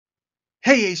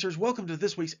Hey Acers, welcome to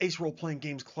this week's Ace Role Playing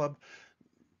Games Club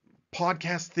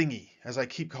podcast thingy, as I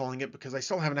keep calling it because I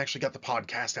still haven't actually got the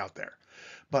podcast out there.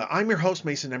 But I'm your host,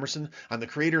 Mason Emerson. I'm the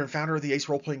creator and founder of the Ace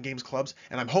Role Playing Games Clubs,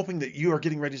 and I'm hoping that you are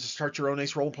getting ready to start your own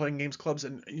Ace Role Playing Games Clubs,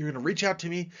 and you're going to reach out to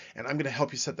me, and I'm going to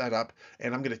help you set that up,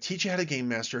 and I'm going to teach you how to game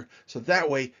master, so that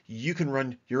way you can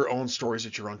run your own stories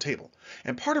at your own table.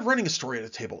 And part of running a story at a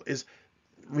table is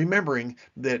remembering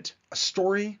that a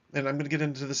story, and I'm going to get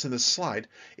into this in this slide,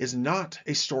 is not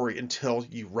a story until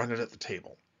you run it at the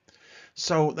table.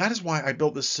 So that is why I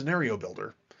built this scenario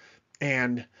builder,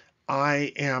 and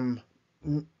I am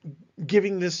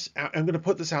giving this, I'm going to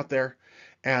put this out there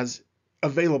as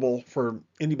available for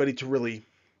anybody to really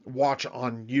watch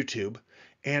on YouTube.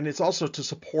 And it's also to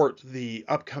support the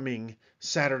upcoming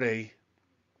Saturday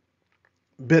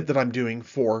bit that I'm doing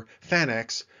for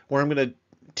FanX, where I'm going to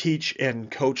teach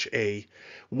and coach a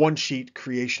one sheet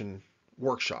creation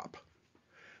workshop.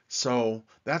 So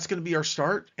that's going to be our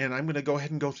start, and I'm going to go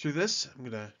ahead and go through this. I'm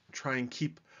going to try and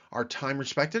keep our time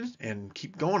respected and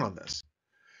keep going on this.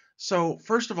 So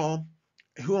first of all,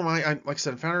 who am I? I'm, like I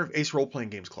said, I'm founder of Ace Role Playing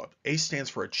Games Club. ACE stands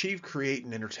for Achieve, Create,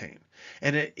 and Entertain.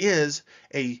 And it is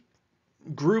a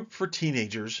group for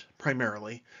teenagers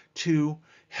primarily to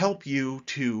help you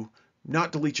to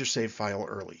not delete your save file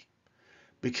early,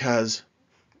 because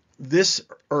this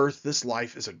earth, this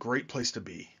life is a great place to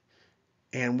be,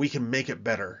 and we can make it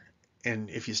better. And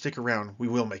if you stick around, we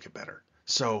will make it better.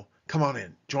 So come on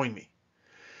in, join me.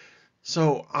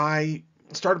 So I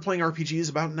started playing RPGs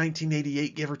about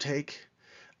 1988, give or take.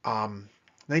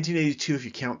 1982, if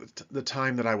you count the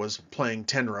time that I was playing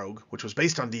Ten Rogue, which was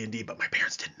based on D&D, but my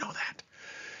parents didn't know that.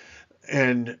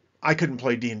 And I couldn't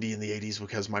play D&D in the 80s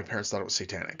because my parents thought it was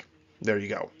satanic. There you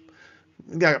go.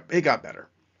 It got better.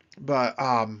 But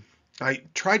I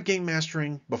tried game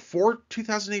mastering before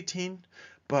 2018,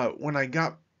 but when I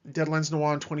got Deadlands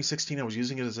Noir in 2016, I was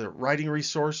using it as a writing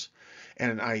resource,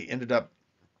 and I ended up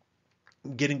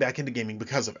getting back into gaming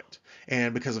because of it,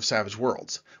 and because of Savage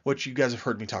Worlds, which you guys have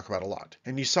heard me talk about a lot.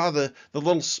 And you saw the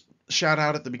little shout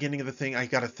out at the beginning of the thing. I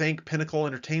got to thank Pinnacle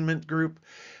Entertainment Group,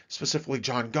 specifically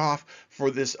John Goff,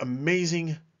 for this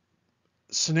amazing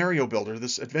scenario builder,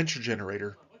 this adventure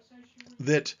generator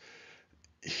that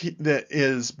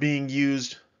is being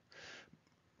used,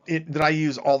 that I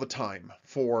use all the time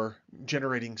for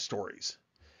generating stories.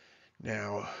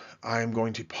 Now, I'm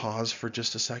going to pause for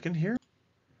just a second here.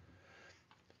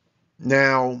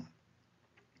 Now,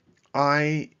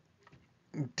 I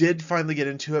did finally get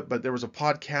into it, but there was a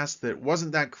podcast that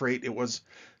wasn't that great. It was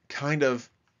kind of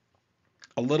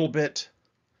a little bit,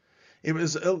 it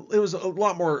was a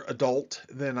lot more adult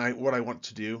than what I want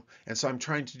to do, and so I'm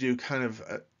trying to do kind of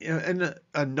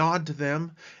a nod to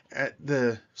them at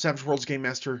the Savage Worlds Game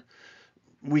Master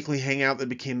weekly hangout that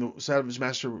became the Savage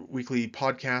Master Weekly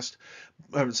podcast,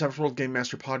 Savage World Game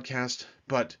Master podcast.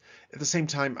 But at the same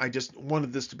time, I just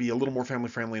wanted this to be a little more family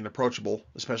friendly and approachable,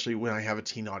 especially when I have a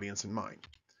teen audience in mind.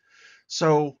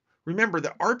 So remember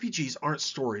that RPGs aren't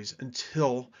stories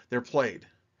until they're played.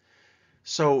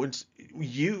 So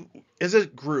you, as a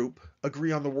group,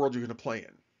 agree on the world you're going to play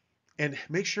in, and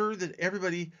make sure that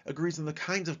everybody agrees on the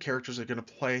kinds of characters they're going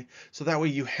to play, so that way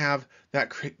you have that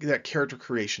character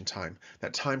creation time,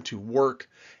 that time to work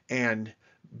and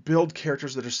build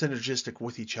characters that are synergistic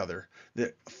with each other,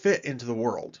 that fit into the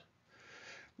world.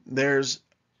 There's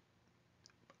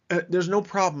no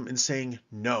problem in saying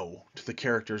no to the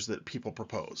characters that people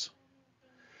propose.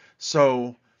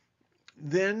 So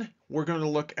then we're going to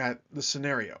look at the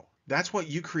scenario. That's what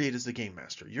you create as the game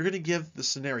master. You're going to give the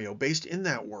scenario based in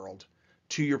that world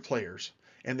to your players,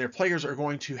 and their players are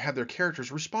going to have their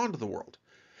characters respond to the world.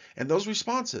 And those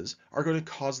responses are going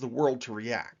to cause the world to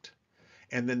react.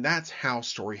 And then that's how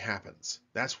story happens.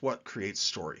 That's what creates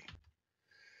story.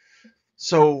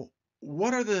 So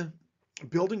what are the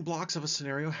building blocks of a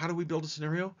scenario? How do we build a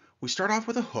scenario? We start off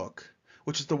with a hook,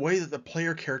 which is the way that the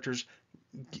player characters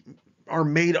are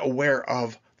made aware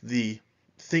of the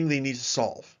thing they need to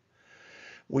solve.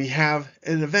 We have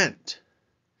an event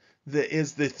that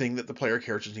is the thing that the player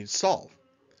characters need to solve.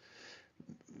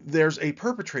 There's a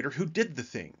perpetrator who did the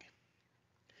thing,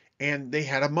 and they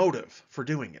had a motive for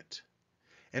doing it.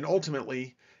 And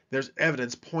ultimately, there's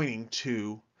evidence pointing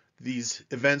to these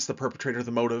events, the perpetrator,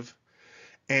 the motive,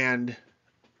 and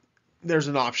there's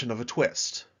an option of a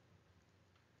twist.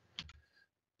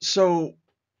 So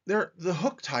the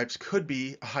hook types could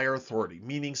be a higher authority,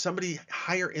 meaning somebody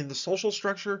higher in the social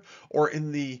structure or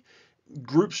in the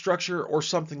group structure or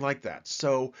something like that.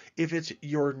 So if it's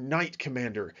your knight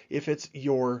commander, if it's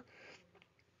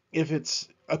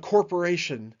a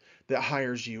corporation that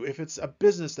hires you, if it's a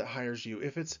business that hires you,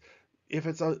 if it's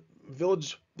a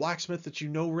village blacksmith that you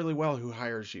know really well who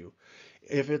hires you,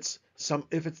 if it's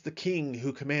the king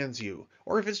who commands you,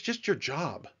 or if it's just your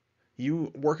job.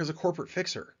 You work as a corporate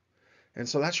fixer, and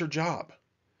so that's your job.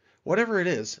 Whatever it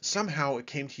is, somehow it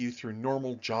came to you through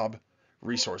normal job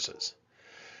resources.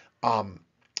 Um,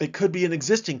 it could be an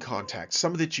existing contact,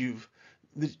 somebody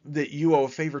that you owe a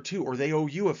favor to, or they owe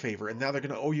you a favor, and now they're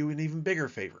going to owe you an even bigger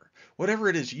favor. Whatever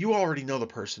it is, you already know the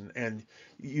person, and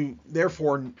you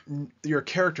therefore your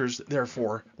characters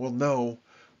therefore will know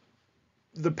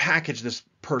the package this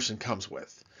person comes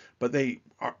with, but they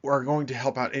are going to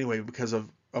help out anyway because of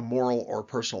a moral or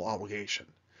personal obligation.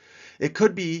 It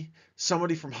could be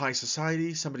somebody from high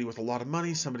society, somebody with a lot of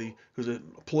money, somebody who's a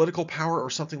political power or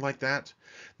something like that,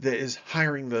 that is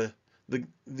hiring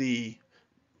the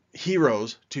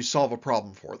heroes to solve a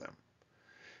problem for them.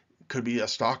 It could be a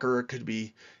stalker,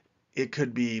 it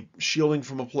could be shielding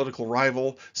from a political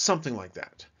rival, something like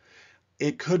that.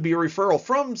 It could be a referral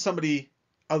from somebody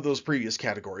of those previous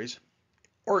categories,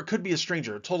 or it could be a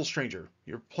stranger, a total stranger.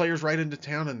 Your player's right into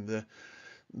town, and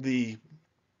the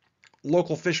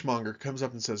local fishmonger comes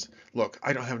up and says, "Look,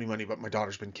 I don't have any money, but my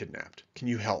daughter's been kidnapped. Can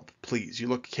you help, please? You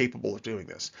look capable of doing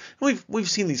this." And we've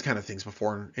seen these kind of things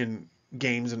before in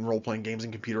games and role-playing games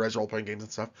and computerized role-playing games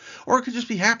and stuff. Or it could just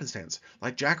be happenstance,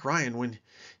 like Jack Ryan when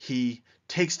he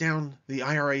takes down the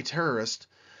IRA terrorist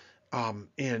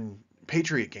in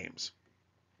Patriot Games,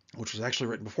 which was actually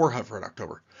written before Hunt for Red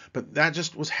October. But that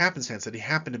just was happenstance that he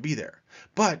happened to be there.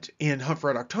 But in Hunt for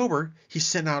Red October, he's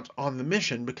sent out on the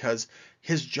mission because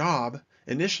his job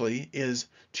initially is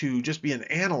to just be an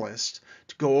analyst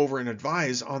to go over and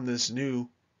advise on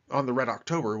the Red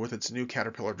October with its new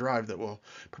Caterpillar drive that will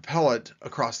propel it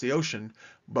across the ocean,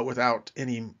 but without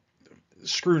any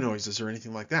screw noises or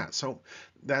anything like that. So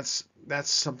that's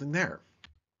something there.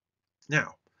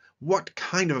 Now, what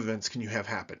kind of events can you have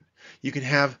happen? You can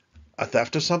have a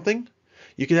theft of something.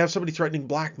 You can have somebody threatening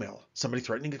blackmail, somebody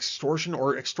threatening extortion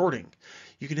or extorting.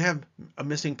 You can have a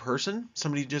missing person.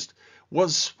 Somebody just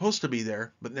was supposed to be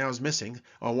there, but now is missing.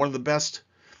 One of the best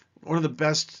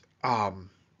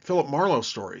Philip Marlowe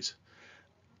stories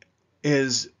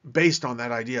is based on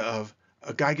that idea of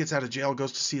a guy gets out of jail,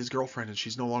 goes to see his girlfriend, and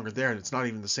she's no longer there, and it's not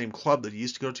even the same club that he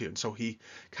used to go to, and so he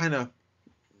kind of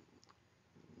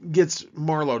gets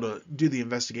Marlowe to do the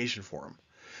investigation for him.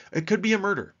 It could be a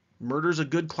murder. Murder's a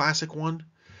good classic one.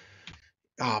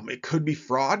 It could be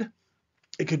fraud.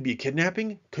 It could be a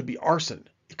kidnapping. It could be arson.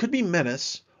 It could be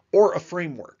menace or a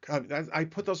framework. I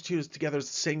put those two together as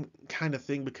the same kind of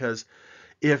thing because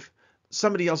if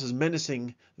somebody else is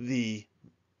menacing the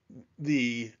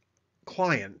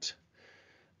client,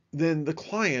 then the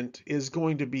client is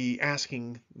going to be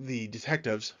asking the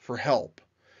detectives for help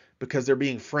because they're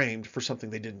being framed for something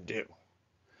they didn't do.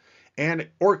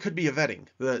 Or it could be a vetting.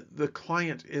 The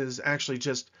client is actually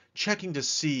just checking to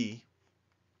see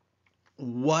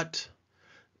what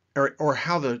or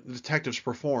how the detectives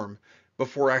perform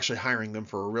before actually hiring them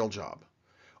for a real job.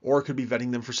 Or it could be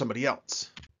vetting them for somebody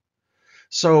else.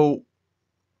 So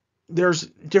there's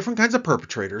different kinds of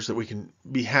perpetrators that we can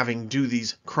be having do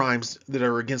these crimes that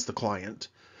are against the client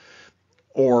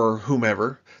or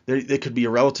whomever. They could be a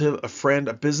relative, a friend,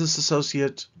 a business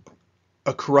associate,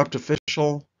 a corrupt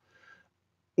official,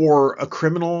 or a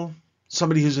criminal,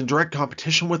 somebody who's in direct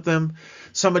competition with them,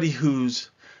 somebody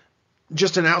who's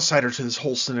just an outsider to this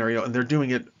whole scenario, and they're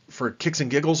doing it for kicks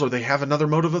and giggles, or they have another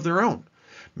motive of their own.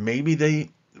 Maybe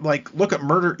they, look at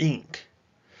Murder, Inc.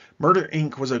 Murder,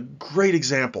 Inc. was a great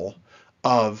example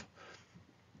of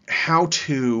how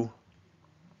to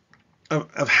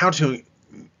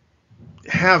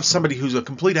have somebody who's a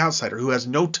complete outsider, who has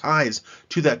no ties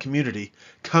to that community,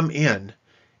 come in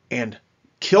and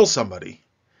kill somebody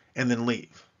and then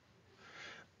leave.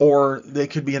 Or they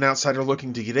could be an outsider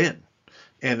looking to get in,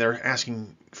 and they're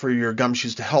asking for your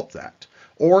gumshoes to help that.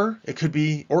 Or it could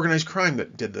be organized crime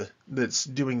that's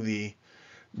doing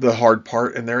the hard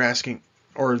part, and they're asking,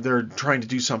 or they're trying to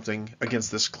do something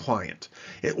against this client.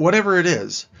 Whatever it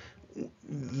is,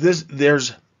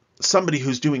 there's somebody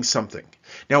who's doing something.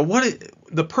 Now,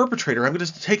 the perpetrator? I'm going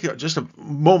to take just a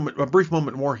brief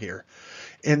moment more here,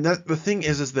 and the thing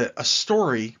is that a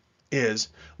story is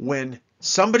when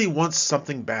somebody wants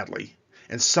something badly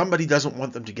and somebody doesn't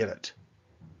want them to get it.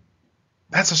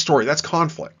 That's a story. That's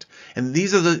conflict. And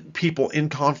these are the people in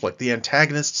conflict, the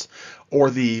antagonists or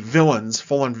the villains,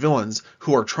 full-on villains,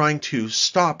 who are trying to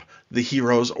stop the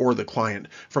heroes or the client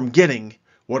from getting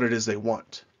what it is they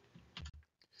want.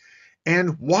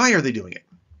 And why are they doing it?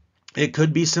 It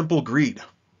could be simple greed,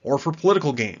 or for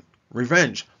political gain,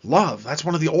 revenge, love. That's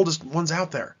one of the oldest ones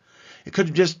out there. It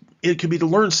could be to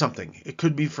learn something. It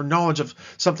could be for knowledge of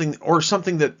something, or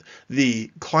something that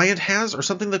the client has, or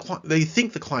something that they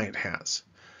think the client has.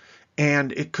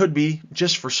 And it could be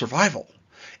just for survival.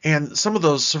 And some of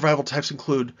those survival types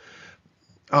include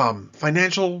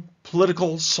financial,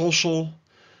 political, social,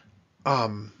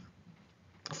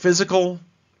 physical,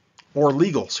 or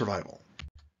legal survival.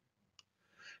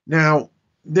 Now,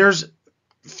 there's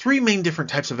three main different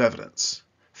types of evidence: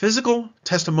 physical,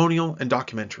 testimonial, and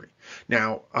documentary.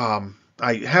 Now,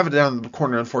 I have it down in the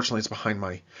corner. Unfortunately, it's behind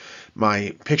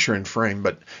my picture in frame,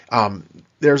 but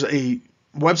there's a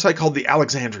website called The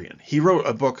Alexandrian. He wrote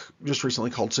a book just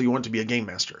recently called So You Want to Be a Game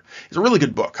Master. It's a really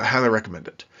good book. I highly recommend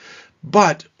it.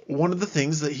 But one of the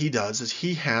things that he does is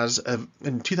he has,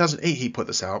 in 2008 he put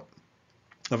this out,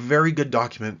 a very good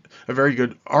document, a very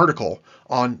good article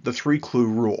on the 3-clue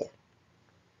rule.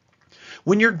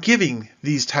 When you're giving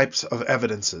these types of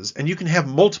evidences, and you can have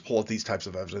multiple of these types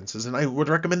of evidences, and I would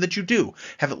recommend that you do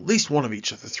have at least one of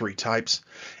each of the 3 types,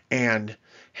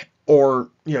 or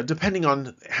depending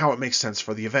on how it makes sense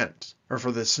for the event or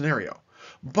for the scenario.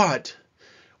 But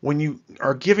when you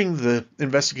are giving the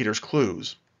investigators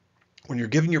clues, when you're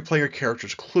giving your player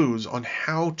characters clues on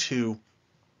how to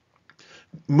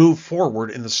move forward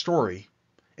in the story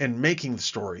and making the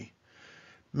story,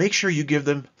 make sure you give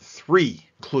them 3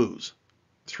 clues.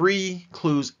 3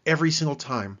 clues every single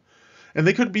time. And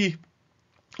they could be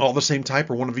all the same type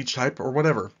or one of each type or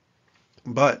whatever.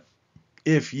 But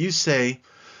if you say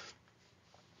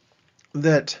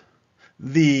that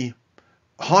the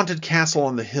haunted castle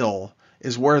on the hill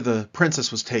is where the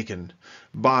princess was taken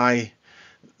by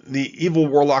the evil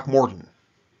warlock Morden,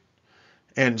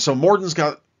 and so Morden's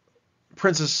got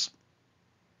Princess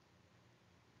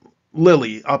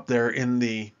Lily up there in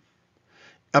the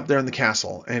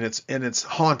castle, and it's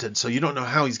haunted, so you don't know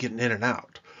how he's getting in and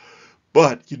out,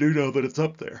 but you do know that it's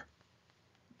up there,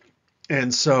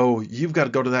 and so you've got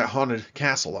to go to that haunted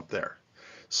castle up there.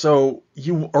 So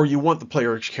you want the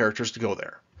player characters to go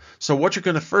there. So what you're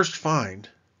going to first find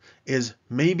is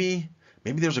maybe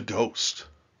there's a ghost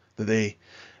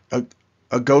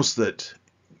a ghost that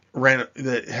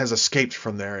has escaped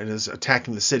from there and is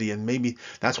attacking the city, and maybe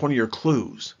that's one of your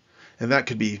clues. And that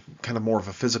could be kind of more of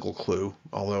a physical clue,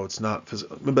 although it's not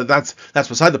physical. But that's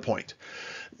beside the point.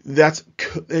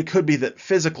 It could be that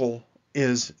physical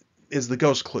is the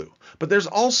ghost clue. But there's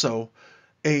also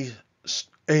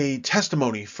a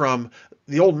testimony from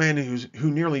the old man who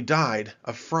nearly died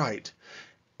of fright,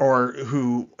 or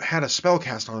who had a spell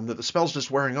cast on him that the spell's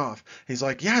just wearing off. He's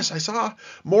like, yes, I saw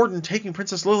Morden taking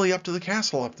Princess Lily up to the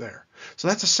castle up there. So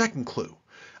that's a second clue.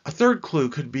 A third clue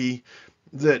could be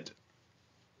that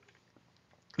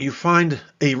you find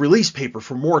a release paper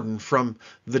for Morden from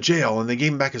the jail and they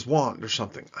gave him back his wand or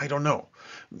something. I don't know.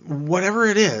 Whatever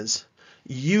it is,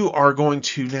 you are going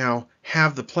to now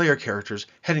have the player characters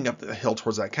heading up the hill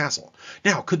towards that castle.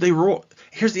 Now, could they roll?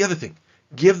 Here's the other thing.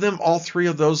 Give them all 3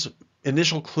 of those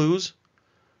initial clues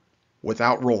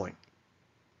without rolling.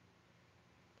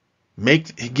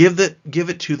 Give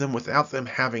it to them without them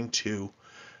having to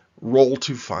roll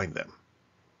to find them.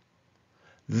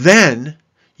 Then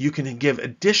you can give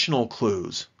additional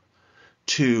clues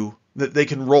that they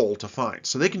can roll to find.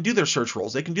 So they can do their search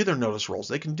rolls, they can do their notice rolls,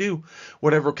 they can do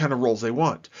whatever kind of rolls they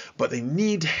want. But they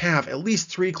need to have at least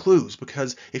 3 clues,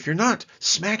 because if you're not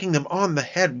smacking them on the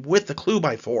head with the clue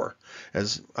by 4,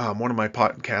 as one of my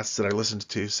podcasts that I listened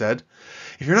to said,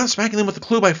 if you're not smacking them with the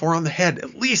clue by 4 on the head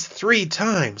at least 3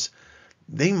 times,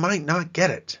 they might not get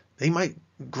it. They might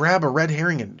grab a red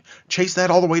herring and chase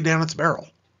that all the way down its barrel.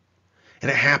 And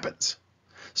it happens.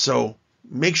 So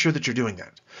make sure that you're doing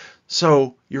that.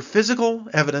 So your physical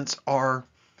evidence are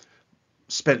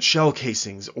spent shell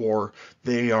casings, or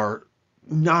they are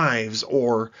knives,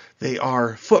 or they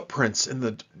are footprints in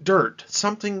the dirt,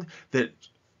 something that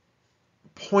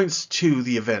points to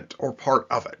the event or part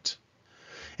of it.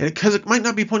 And because it might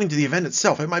not be pointing to the event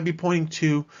itself, it might be pointing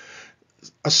to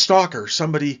a stalker,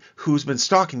 somebody who's been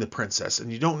stalking the princess,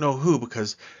 and you don't know who,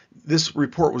 because this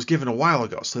report was given a while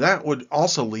ago. So that would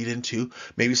also lead into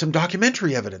maybe some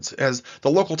documentary evidence, as the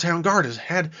local town guard has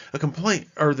had a complaint,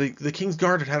 or the King's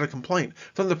Guard had a complaint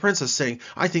from the princess saying,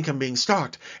 I think I'm being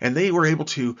stalked, and they were able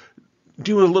to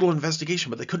do a little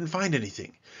investigation, but they couldn't find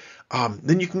anything.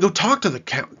 Then you can go talk to the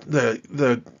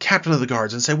captain of the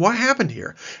guards and say, what happened here?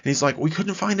 And he's like, we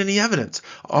couldn't find any evidence.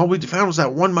 All we found was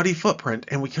that one muddy footprint,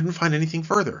 and we couldn't find anything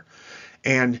further.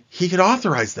 And he could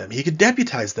authorize them. He could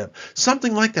deputize them.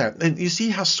 Something like that. And you see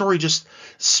how story just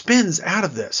spins out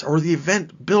of this, or the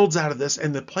event builds out of this,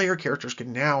 and the player characters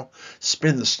can now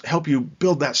help you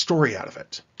build that story out of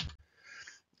it.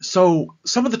 So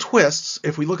some of the twists,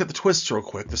 if we look at the twists real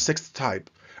quick, the sixth type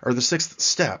or the sixth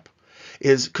step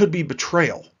could be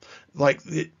betrayal. Like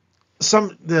the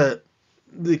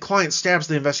client stabs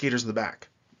the investigators in the back,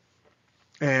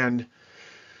 and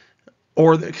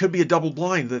or it could be a double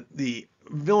blind that the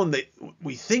villain that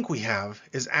we think we have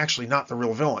is actually not the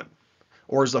real villain,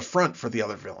 or is a front for the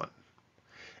other villain.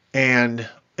 And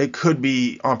it could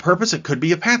be on purpose. It could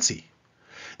be a patsy.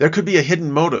 There could be a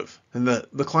hidden motive, and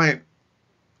the client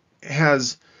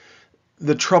has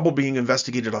the trouble being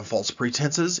investigated on false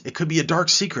pretenses. It could be a dark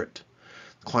secret.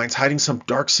 The client's hiding some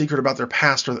dark secret about their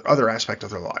past or other aspect of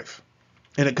their life.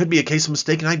 And it could be a case of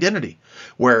mistaken identity,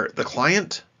 where the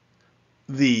client,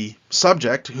 the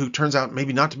subject, who turns out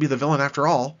maybe not to be the villain after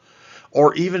all,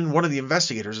 or even one of the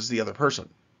investigators is the other person.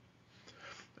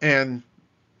 And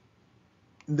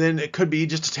then it could be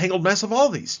just a tangled mess of all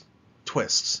these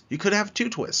twists. You could have two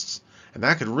twists, and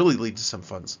that could really lead to some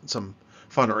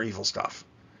fun or evil stuff.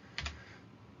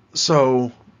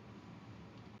 So,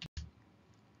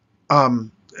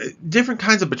 different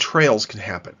kinds of betrayals can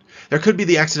happen. There could be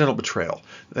the accidental betrayal,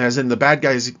 as in the bad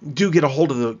guys do get a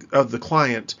hold of the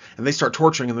client and they start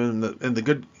torturing him, and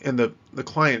the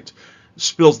client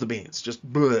spills the beans. Just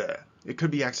bleh. It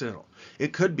could be accidental.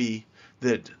 It could be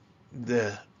that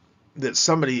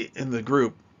somebody in the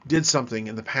group did something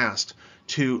in the past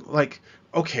to, like,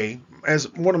 okay,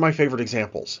 as one of my favorite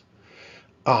examples,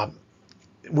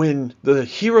 when the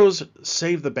heroes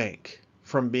save the bank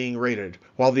from being raided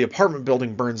while the apartment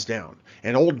building burns down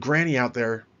and old granny out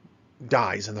there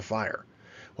dies in the fire.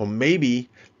 Well, maybe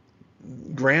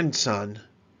grandson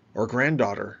or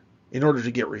granddaughter, in order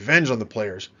to get revenge on the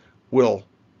players, will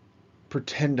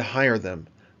pretend to hire them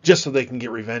just so they can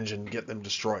get revenge and get them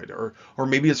destroyed. Or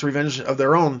maybe it's revenge of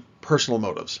their own personal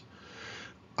motives.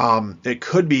 It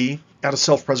could be out of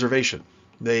self-preservation.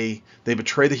 They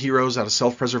betray the heroes out of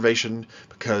self-preservation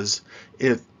because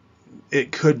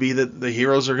it could be that the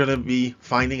heroes are going to be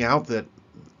finding out that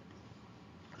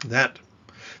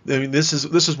I mean, this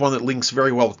is one that links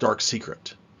very well with Dark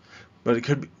Secret, but it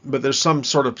could be, but there's some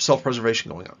sort of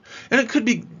self-preservation going on, and it could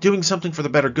be doing something for the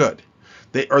better good.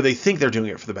 They think they're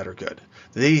doing it for the better good.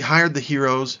 They hired the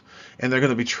heroes, and they're going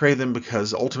to betray them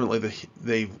because ultimately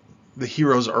the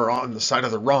heroes are on the side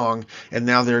of the wrong, and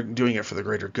now they're doing it for the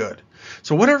greater good.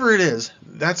 So whatever it is,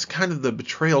 that's kind of the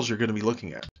betrayals you're going to be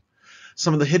looking at.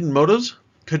 Some of the hidden motives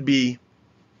could be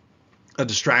a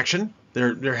distraction.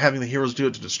 They're having the heroes do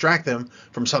it to distract them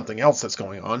from something else that's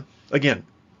going on. Again,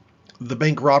 the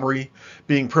bank robbery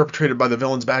being perpetrated by the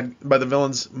villains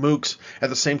mooks at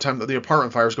the same time that the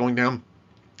apartment fire is going down.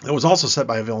 It was also set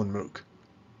by a villain mook.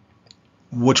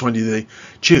 Which one do they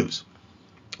choose?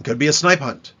 It could be a snipe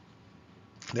hunt.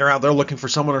 They're out there looking for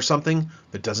someone or something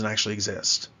that doesn't actually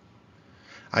exist.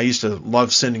 I used to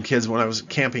love sending kids when I was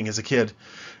camping as a kid,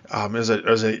 as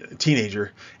a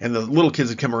teenager, and the little kids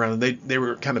would come around and they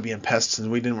were kind of being pests,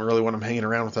 and we didn't really want them hanging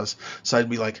around with us. So I'd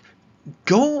be like,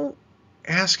 go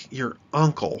ask your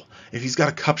uncle if he's got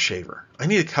a cup shaver. I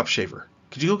need a cup shaver.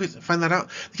 Could you go find that out?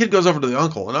 The kid goes over to the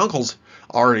uncle, and uncle's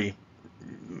already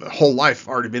whole life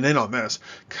already been in on this.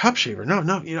 Cup shaver? No,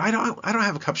 I don't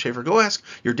have a cup shaver. Go ask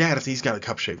your dad if he's got a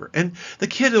cup shaver. And the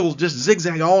kid will just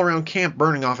zigzag all around camp,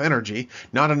 burning off energy,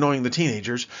 not annoying the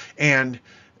teenagers, and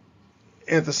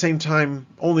at the same time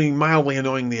only mildly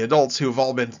annoying the adults who have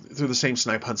all been through the same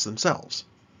snipe hunts themselves.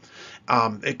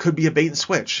 It could be a bait and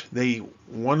switch. They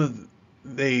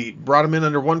brought him in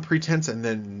under one pretense, and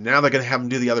then now they're going to have him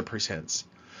do the other pretense.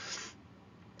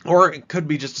 Or it could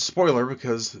be just a spoiler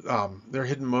because their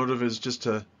hidden motive is just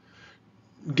to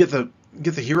get the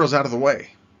heroes out of the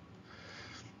way.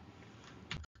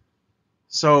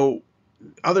 So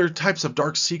other types of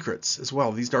dark secrets as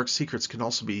well. These dark secrets can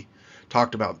also be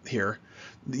talked about here.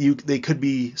 They could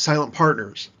be silent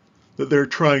partners that they're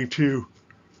trying to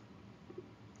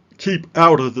keep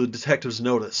out of the detective's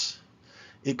notice.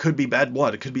 It could be bad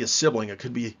blood. It could be a sibling. It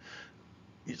could be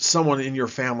someone in your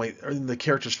family or in the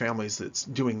characters' families that's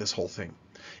doing this whole thing.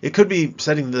 It could be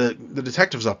setting the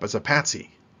detectives up as a patsy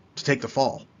to take the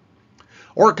fall.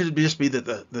 Or it could just be that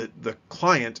the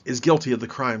client is guilty of the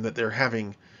crime that they're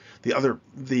having the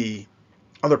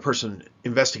other person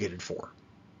investigated for.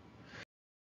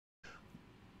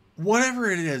 Whatever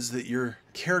it is that your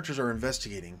characters are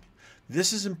investigating,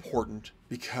 this is important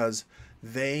because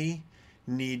they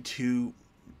need to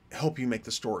help you make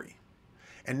the story.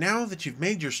 And now that you've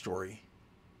made your story,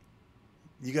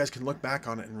 you guys can look back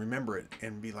on it and remember it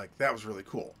and be like, that was really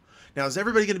cool. Now, is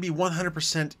everybody going to be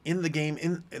 100% in the game,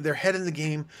 in their head in the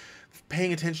game,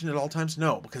 paying attention at all times?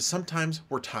 No, because sometimes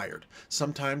we're tired.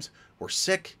 Sometimes we're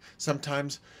sick.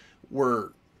 Sometimes we're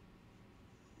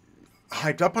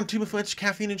hyped up on too much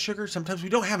caffeine and sugar. Sometimes we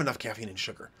don't have enough caffeine and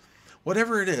sugar.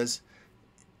 Whatever it is,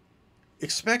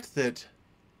 expect that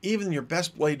even your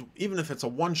best blade, even if it's a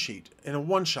one sheet and a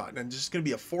one shot and it's just going to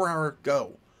be a 4-hour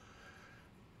go,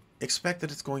 expect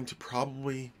that it's going to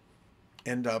probably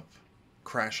end up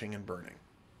crashing and burning.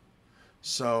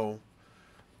 So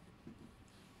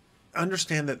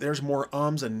understand that there's more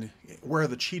ums and where are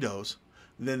the Cheetos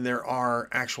than there are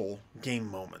actual game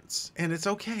moments. And it's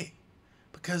okay,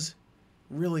 because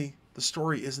really the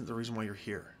story isn't the reason why you're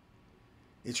here.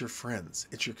 It's your friends,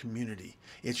 it's your community,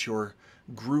 it's your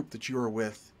group that you are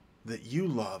with that you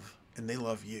love and they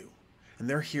love you. And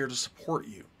they're here to support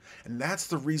you. And that's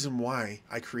the reason why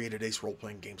I created Ace Role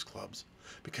Playing Games Clubs.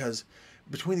 Because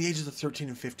between the ages of 13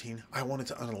 and 15, I wanted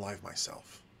to unalive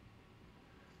myself.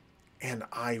 And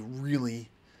I really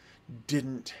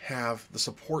didn't have the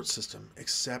support system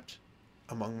except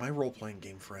among my role-playing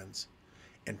game friends,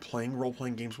 and playing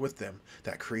role-playing games with them.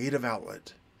 That creative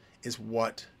outlet is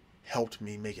what helped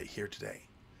me make it here today.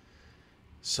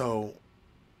 So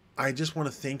I just want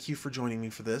to thank you for joining me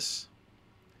for this,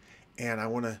 and I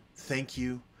want to thank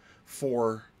you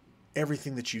for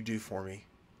everything that you do for me,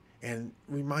 and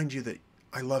remind you that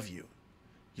I love you.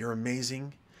 You're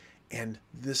amazing, and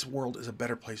this world is a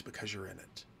better place because you're in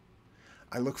it.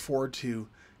 I look forward to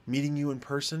meeting you in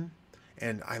person,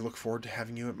 and I look forward to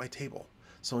having you at my table.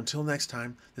 So until next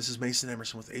time, this is Mason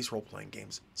Emerson with Ace Role Playing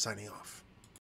Games, signing off.